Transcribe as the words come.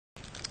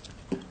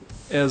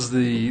As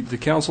the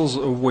council's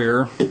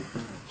aware,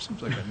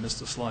 seems like I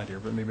missed a slide here,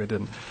 but maybe I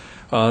didn't.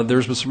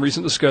 There's been some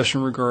recent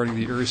discussion regarding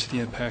the Area City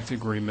Impact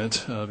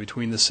Agreement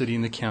between the city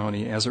and the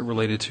county as it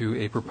related to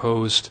a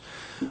proposed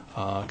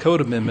code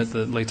amendment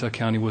that Latah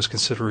County was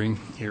considering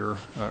here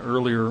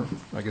earlier,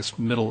 I guess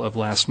middle of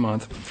last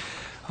month.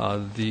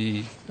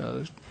 The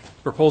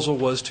proposal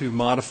was to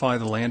modify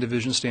the land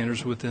division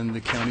standards within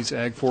the county's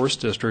Ag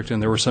Forest District,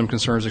 and there were some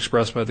concerns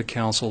expressed by the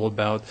council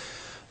about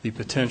the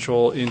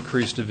potential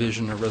increased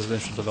division of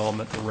residential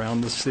development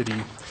around the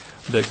city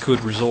that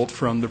could result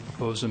from the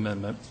proposed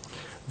amendment.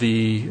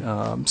 The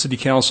City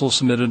Council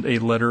submitted a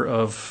letter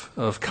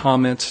of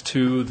comment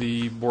to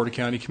the Board of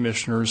County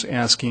Commissioners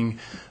asking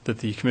that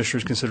the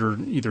Commissioners consider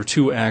either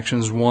two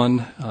actions.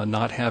 One,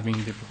 not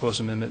having the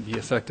proposed amendment be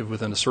effective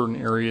within a certain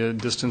area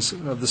distance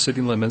of the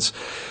city limits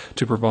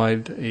to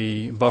provide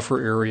a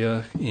buffer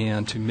area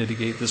and to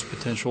mitigate this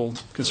potential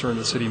concern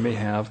the city may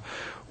have.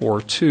 Or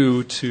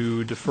two,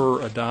 to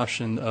defer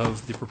adoption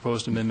of the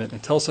proposed amendment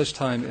until such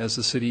time as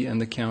the city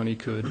and the county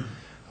could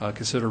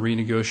consider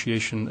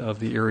renegotiation of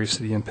the Area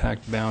City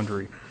Impact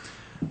boundary.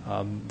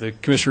 The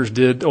commissioners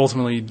did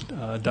ultimately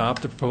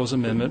adopt the proposed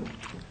amendment,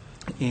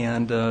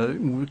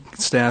 and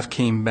staff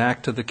came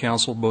back to the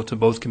council, to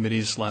both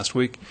committees last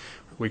week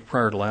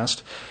prior to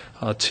last,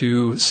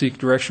 to seek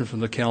direction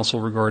from the council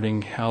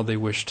regarding how they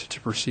wished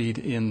to proceed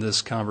in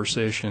this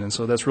conversation. And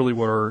so that's really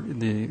what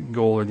the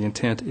goal or the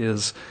intent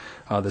is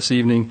this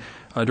evening.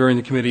 During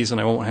the committees, and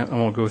I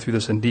won't go through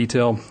this in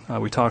detail,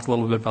 we talked a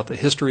little bit about the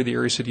history of the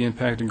Area City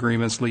Impact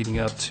Agreements leading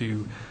up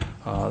to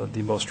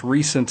the most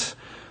recent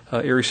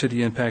Area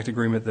City Impact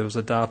Agreement that was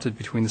adopted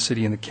between the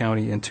city and the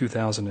county in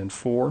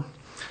 2004.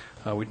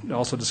 We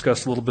also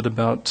discussed a little bit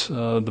about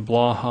the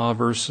Blaha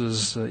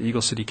versus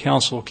Eagle City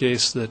Council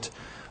case that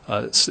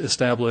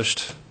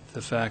established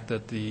the fact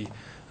that the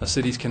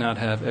cities cannot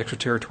have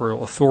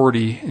extraterritorial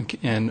authority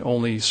and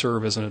only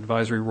serve as an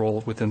advisory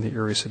role within the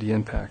Area City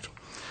Impact.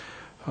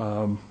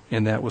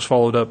 And that was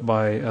followed up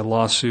by a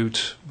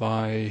lawsuit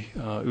by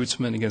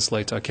Utzman against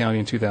Latah County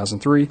in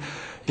 2003,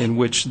 in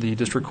which the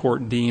district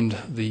court deemed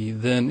the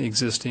then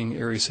existing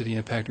Area City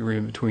Impact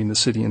Agreement between the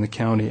city and the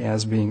county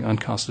as being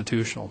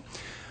unconstitutional.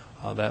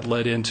 That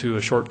led into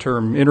a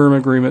short-term interim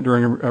agreement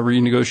during a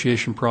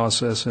renegotiation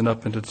process and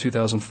up into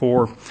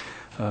 2004.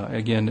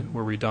 Again,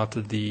 where we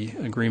adopted the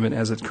agreement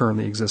as it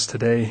currently exists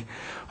today.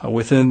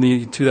 Within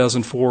the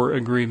 2004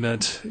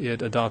 agreement,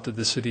 it adopted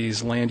the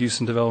city's land use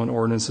and development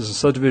ordinances and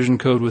subdivision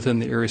code within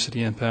the Area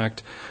City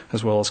Impact,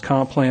 as well as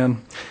comp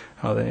plan,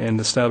 and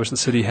established the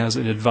city has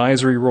an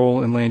advisory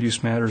role in land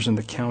use matters, and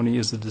the county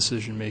is the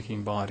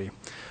decision-making body.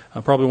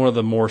 Probably one of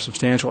the more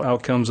substantial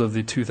outcomes of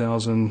the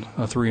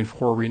 2003 and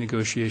 4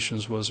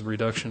 renegotiations was a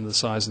reduction in the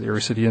size of the Area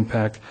City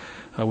Impact,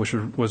 which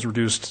was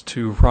reduced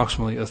to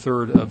approximately a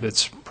third of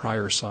its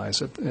prior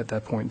size at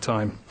that point in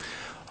time.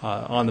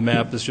 On the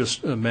map is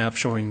just a map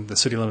showing the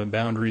city limit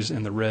boundaries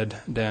in the red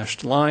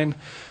dashed line.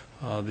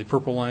 The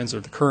purple lines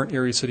are the current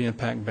Area City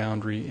Impact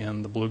boundary,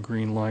 and the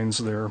blue-green lines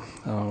there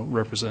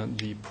represent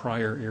the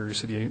prior Area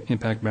City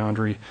Impact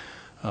boundary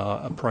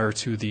prior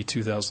to the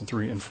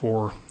 2003 and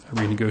 4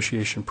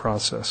 renegotiation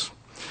process.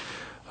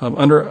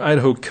 Under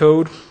Idaho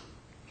Code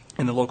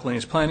and the Local Land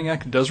Use Planning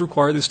Act, it does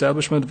require the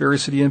establishment of Area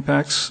City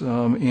Impacts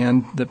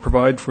and that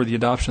provide for the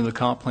adoption of the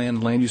comp plan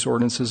and land use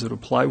ordinances that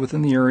apply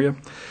within the area.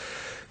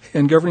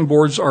 And governing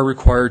boards are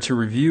required to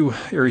review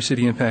Area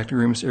City Impact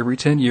Agreements every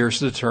 10 years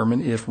to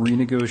determine if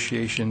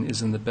renegotiation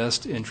is in the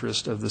best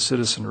interest of the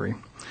citizenry.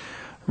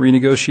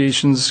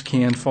 Renegotiations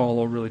can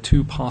follow really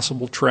two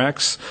possible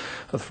tracks.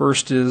 The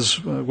first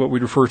is what we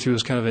refer to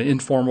as kind of an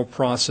informal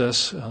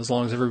process. As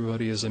long as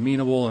everybody is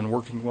amenable and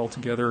working well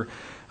together,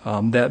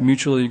 that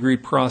mutually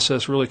agreed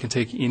process really can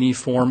take any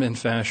form and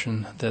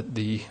fashion that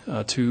the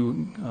two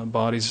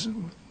bodies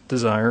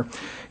desire,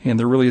 and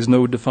there really is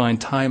no defined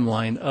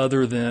timeline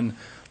other than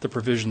the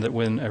provision that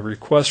when a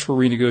request for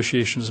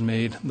renegotiation is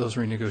made, those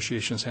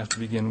renegotiations have to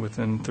begin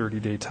within a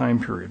 30-day time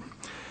period.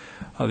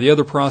 The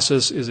other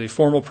process is a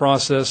formal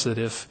process that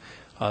if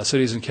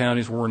cities and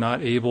counties were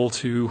not able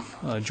to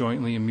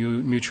jointly and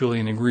mutually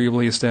and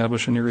agreeably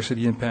establish an Area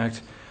City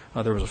Impact,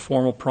 there was a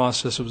formal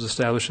process that was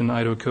established in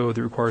Idaho Code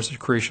that requires the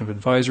creation of an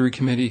advisory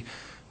committee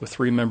with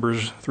 3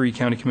 members, 3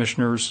 county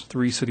commissioners,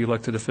 3 city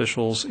elected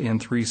officials,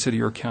 and 3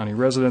 city or county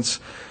residents.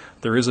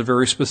 There is a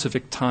very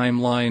specific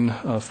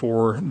timeline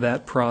for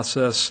that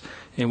process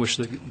in which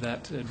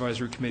that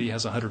advisory committee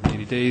has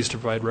 180 days to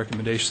provide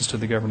recommendations to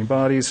the governing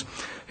bodies,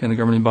 and the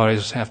governing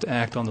bodies have to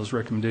act on those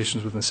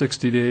recommendations within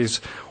 60 days,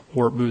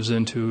 or it moves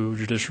into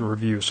judicial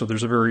review. So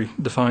there's a very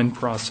defined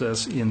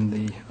process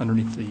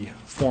underneath the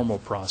formal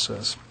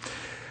process.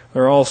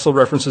 There are also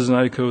references in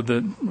Idaho Code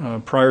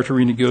that prior to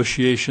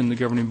renegotiation, the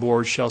governing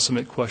board shall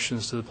submit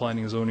questions to the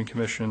Planning and Zoning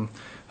Commission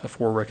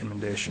for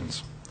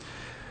recommendations.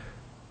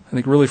 I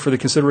think really for the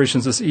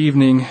considerations this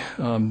evening,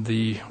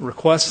 the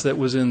request that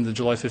was in the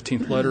July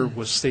 15th letter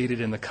was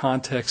stated in the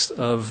context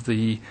of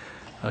the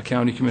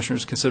county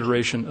commissioners'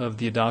 consideration of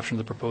the adoption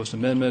of the proposed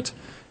amendment,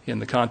 in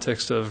the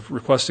context of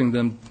requesting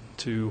them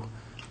to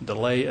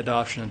delay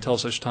adoption until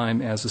such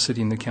time as the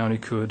city and the county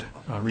could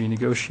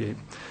renegotiate.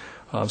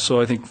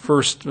 So I think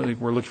first, I think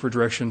we're looking for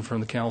direction from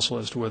the council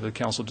as to whether the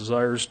council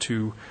desires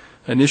to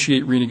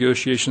initiate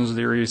renegotiations of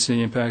the area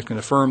city impact and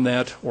affirm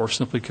that, or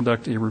simply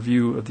conduct a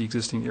review of the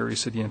existing area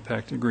city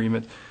impact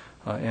agreement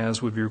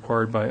as would be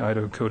required by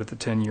Idaho Code at the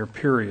 10-year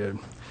period.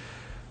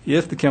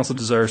 If the council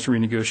desires to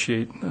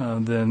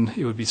renegotiate, then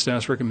it would be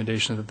staff's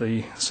recommendation that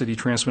the city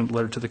transmit a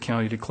letter to the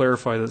county to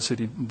clarify that the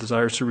city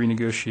desires to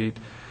renegotiate,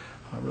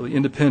 really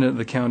independent of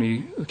the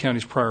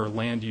county's prior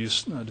land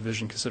use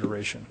division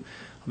consideration.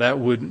 That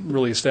would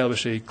really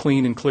establish a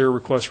clean and clear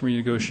request for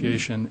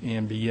renegotiation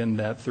and begin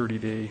that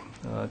 30-day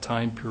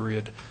time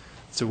period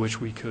to which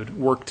we could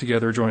work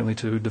together jointly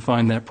to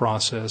define that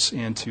process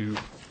and to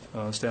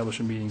establish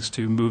meetings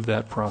to move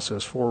that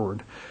process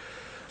forward.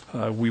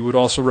 We would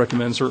also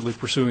recommend certainly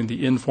pursuing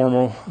the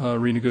informal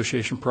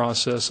renegotiation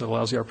process that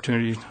allows the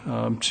opportunity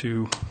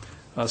to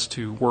us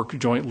to work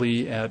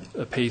jointly at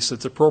a pace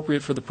that's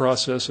appropriate for the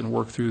process and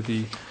work through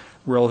the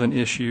relevant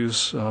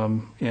issues,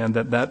 and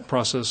that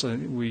process,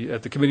 we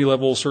at the committee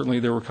level, certainly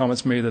there were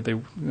comments made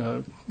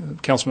that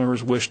council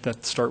members wished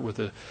that start with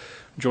a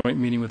joint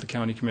meeting with the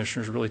county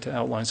commissioners really to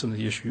outline some of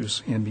the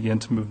issues and begin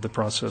to move the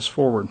process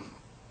forward.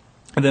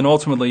 And then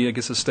ultimately, I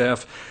guess the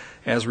staff,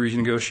 as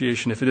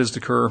renegotiation, if it is to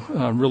occur,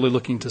 really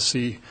looking to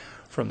see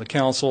from the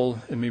council,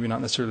 and maybe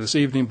not necessarily this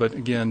evening, but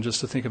again, just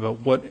to think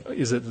about what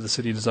is it that the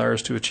city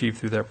desires to achieve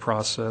through that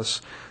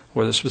process,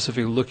 whether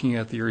specifically looking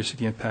at the area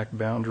city impact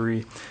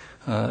boundary,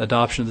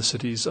 adoption of the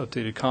city's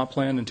updated comp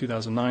plan in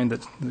 2009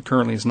 that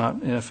currently is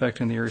not in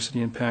effect in the area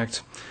city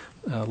impact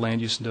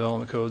land use and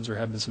development codes. There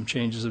have been some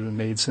changes that have been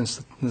made since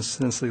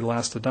the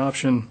last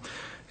adoption,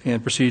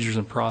 and procedures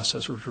and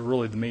process, which are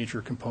really the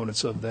major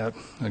components of that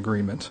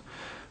agreement.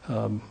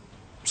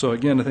 So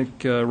again, I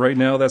think right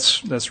now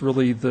that's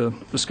really the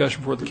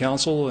discussion for the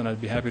council, and I'd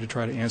be happy to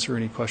try to answer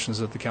any questions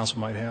that the council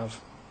might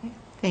have.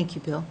 Thank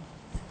you, Bill.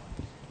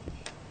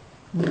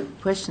 Any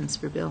questions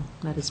for Bill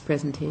about his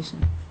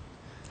presentation?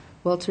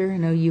 Walter, I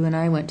know you and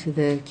I went to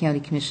the county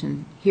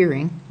commission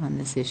hearing on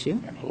this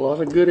issue. A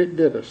lot of good it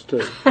did us,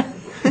 too.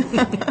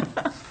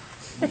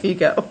 There you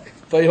go.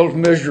 Failed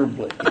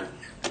miserably.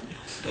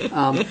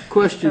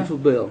 Question for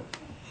Bill.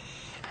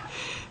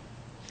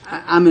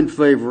 I'm in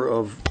favor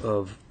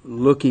of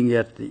looking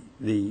at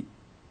the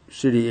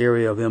city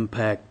area of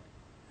impact,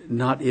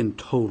 not in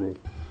total,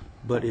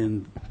 but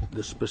in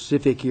the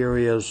specific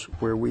areas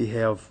where we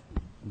have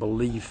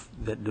belief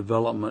that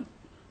development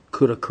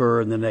could occur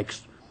in the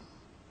next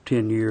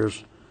 10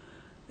 years,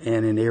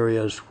 and in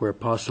areas where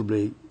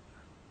possibly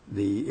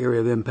the area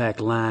of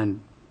impact line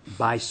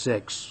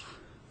bisects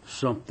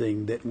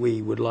something that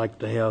we would like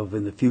to have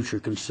in the future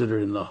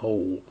considered in the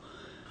whole,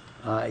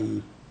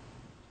 i.e.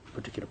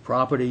 particular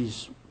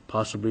properties,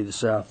 possibly the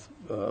South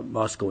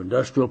Moscow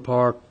Industrial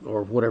Park,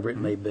 or whatever it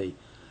may be.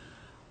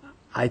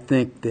 I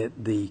think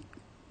that the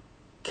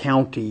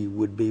county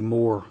would be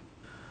more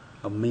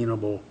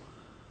amenable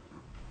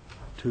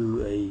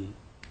to a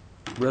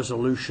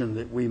resolution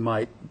that we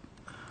might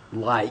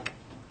like,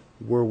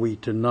 were we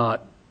to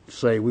not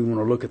say we want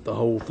to look at the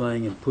whole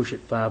thing and push it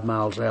 5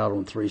 miles out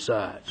on 3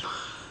 sides.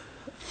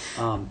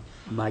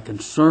 My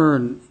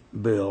concern,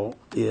 Bill,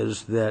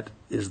 is the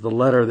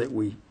letter that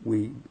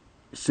we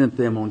sent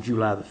them on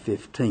July the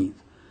 15th,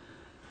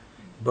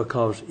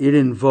 because it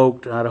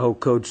invoked Idaho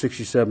Code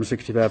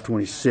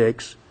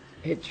 676526.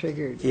 It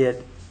triggered.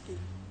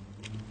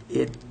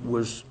 It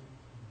was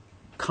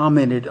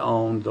commented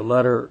on, the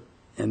letter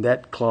and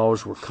that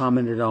clause were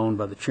commented on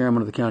by the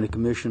chairman of the county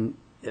commission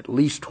at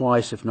least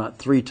twice, if not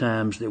 3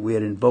 times, that we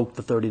had invoked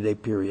the 30-day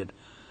period.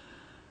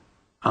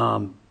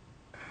 I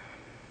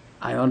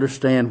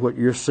understand what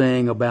you're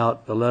saying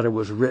about the letter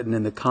was written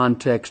in the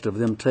context of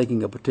them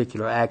taking a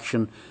particular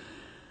action,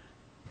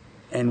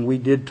 and we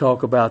did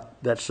talk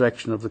about that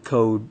section of the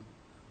code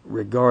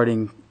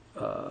regarding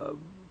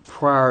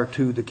prior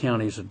to the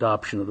county's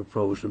adoption of the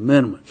proposed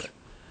amendments.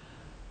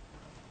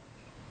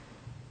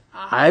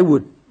 I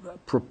would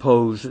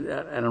propose,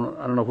 I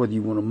don't know whether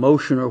you want a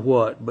motion or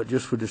what, but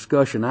just for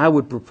discussion, I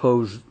would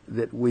propose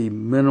that we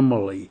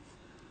minimally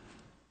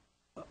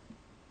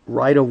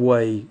right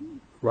away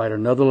write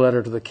another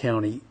letter to the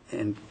county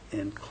and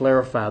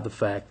clarify the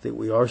fact that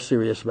we are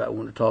serious about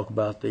wanting to talk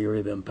about the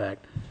area of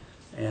impact,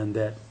 and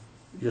that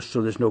just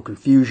so there's no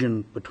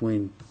confusion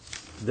between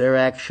their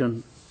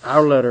action,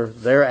 our letter,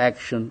 their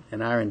action,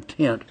 and our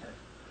intent,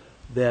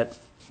 that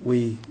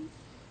we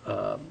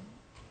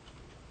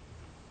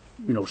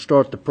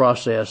start the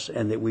process,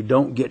 and that we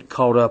don't get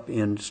caught up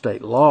in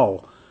state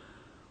law,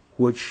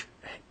 which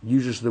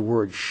uses the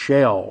word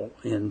shall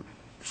in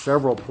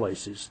several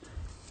places,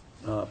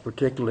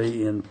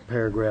 particularly in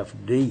paragraph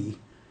D,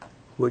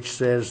 which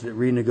says that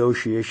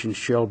renegotiations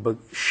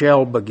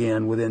shall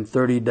begin within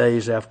 30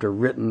 days after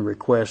written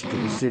request to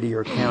the city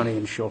or county,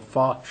 and shall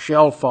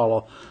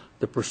follow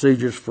the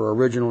procedures for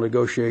original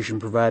negotiation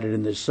provided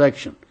in this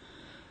section.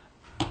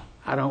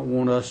 I don't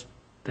want us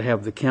to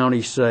have the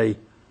county say,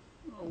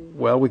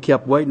 well, we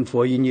kept waiting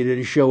for you and you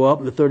didn't show up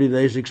and the 30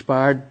 days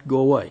expired, go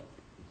away.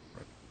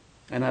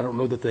 And I don't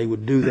know that they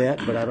would do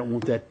that, but I don't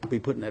want that to be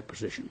put in that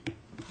position.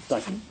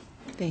 Thank you.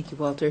 Thank you,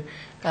 Walter.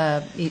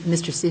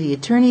 Mr. City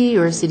Attorney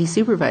or City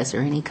Supervisor,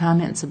 any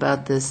comments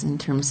about this in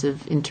terms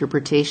of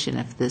interpretation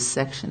of this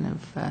section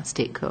of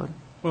State Code?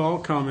 Well, I'll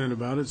comment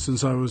about it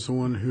since I was the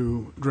one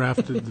who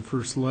drafted the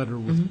first letter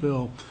with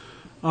Bill.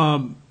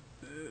 I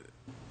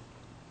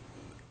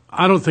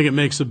don't think it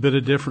makes a bit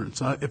of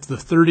difference. If the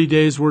 30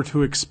 days were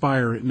to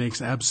expire, it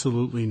makes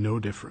absolutely no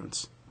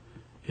difference.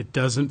 It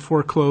doesn't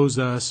foreclose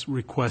us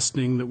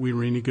requesting that we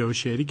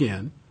renegotiate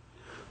again.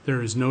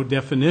 There is no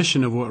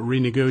definition of what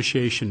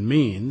renegotiation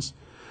means.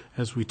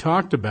 As we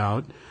talked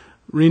about,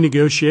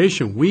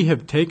 renegotiation, we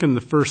have taken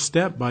the first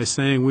step by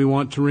saying we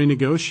want to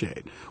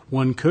renegotiate.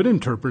 One could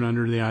interpret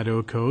under the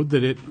Idaho Code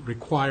that it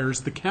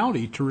requires the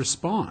county to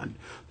respond.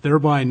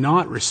 Thereby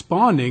not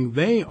responding,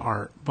 they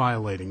are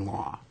violating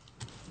law.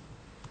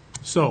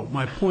 So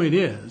my point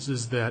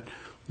is that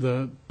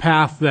the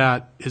path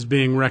that is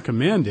being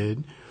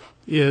recommended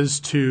is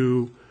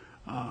to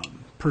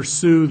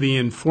pursue the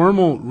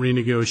informal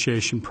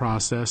renegotiation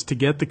process to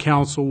get the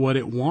council what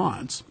it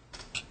wants.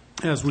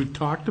 As we've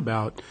talked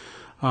about,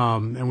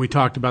 and we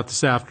talked about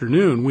this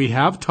afternoon, we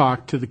have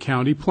talked to the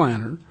county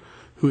planner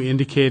who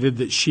indicated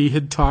that she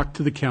had talked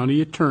to the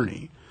county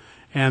attorney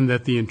and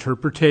that the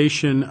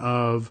interpretation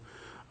of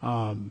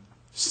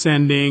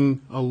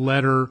sending a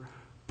letter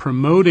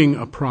promoting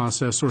a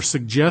process or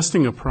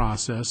suggesting a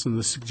process, and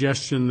the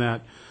suggestion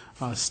that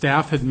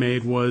staff had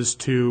made was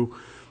to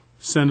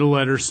send a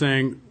letter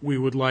saying we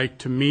would like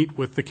to meet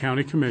with the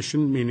county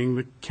commission, meaning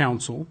the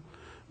council,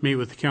 meet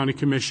with the county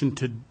commission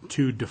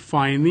to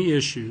define the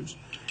issues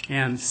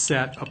and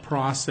set a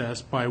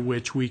process by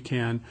which we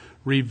can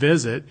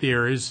revisit the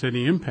areas of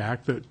city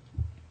impact that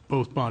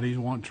both bodies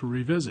want to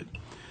revisit.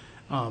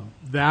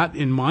 That,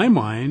 in my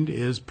mind,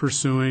 is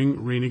pursuing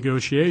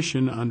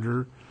renegotiation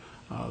under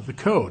the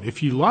code.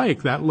 If you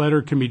like, that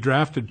letter can be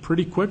drafted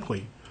pretty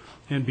quickly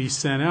and be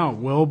sent out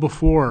well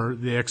before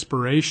the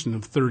expiration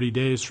of 30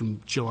 days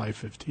from July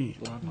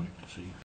 15th.